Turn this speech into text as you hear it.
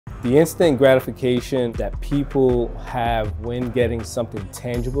The instant gratification that people have when getting something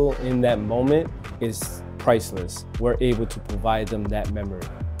tangible in that moment is priceless. We're able to provide them that memory.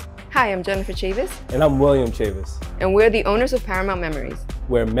 Hi, I'm Jennifer Chavis. And I'm William Chavis. And we're the owners of Paramount Memories.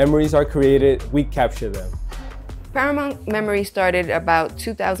 Where memories are created, we capture them. Paramount Memories started about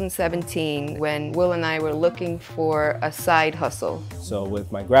 2017 when Will and I were looking for a side hustle. So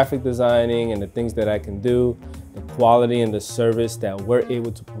with my graphic designing and the things that I can do, the quality and the service that we're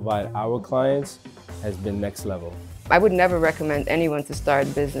able to provide our clients has been next level. I would never recommend anyone to start a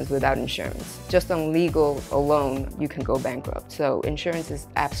business without insurance. Just on legal alone, you can go bankrupt. So insurance is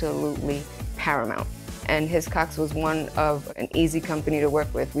absolutely paramount. And Hiscox was one of an easy company to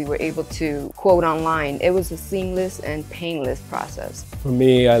work with. We were able to quote online. It was a seamless and painless process. For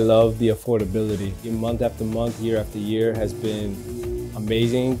me, I love the affordability. Month after month, year after year has been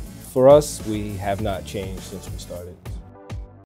amazing. For us, we have not changed since we started.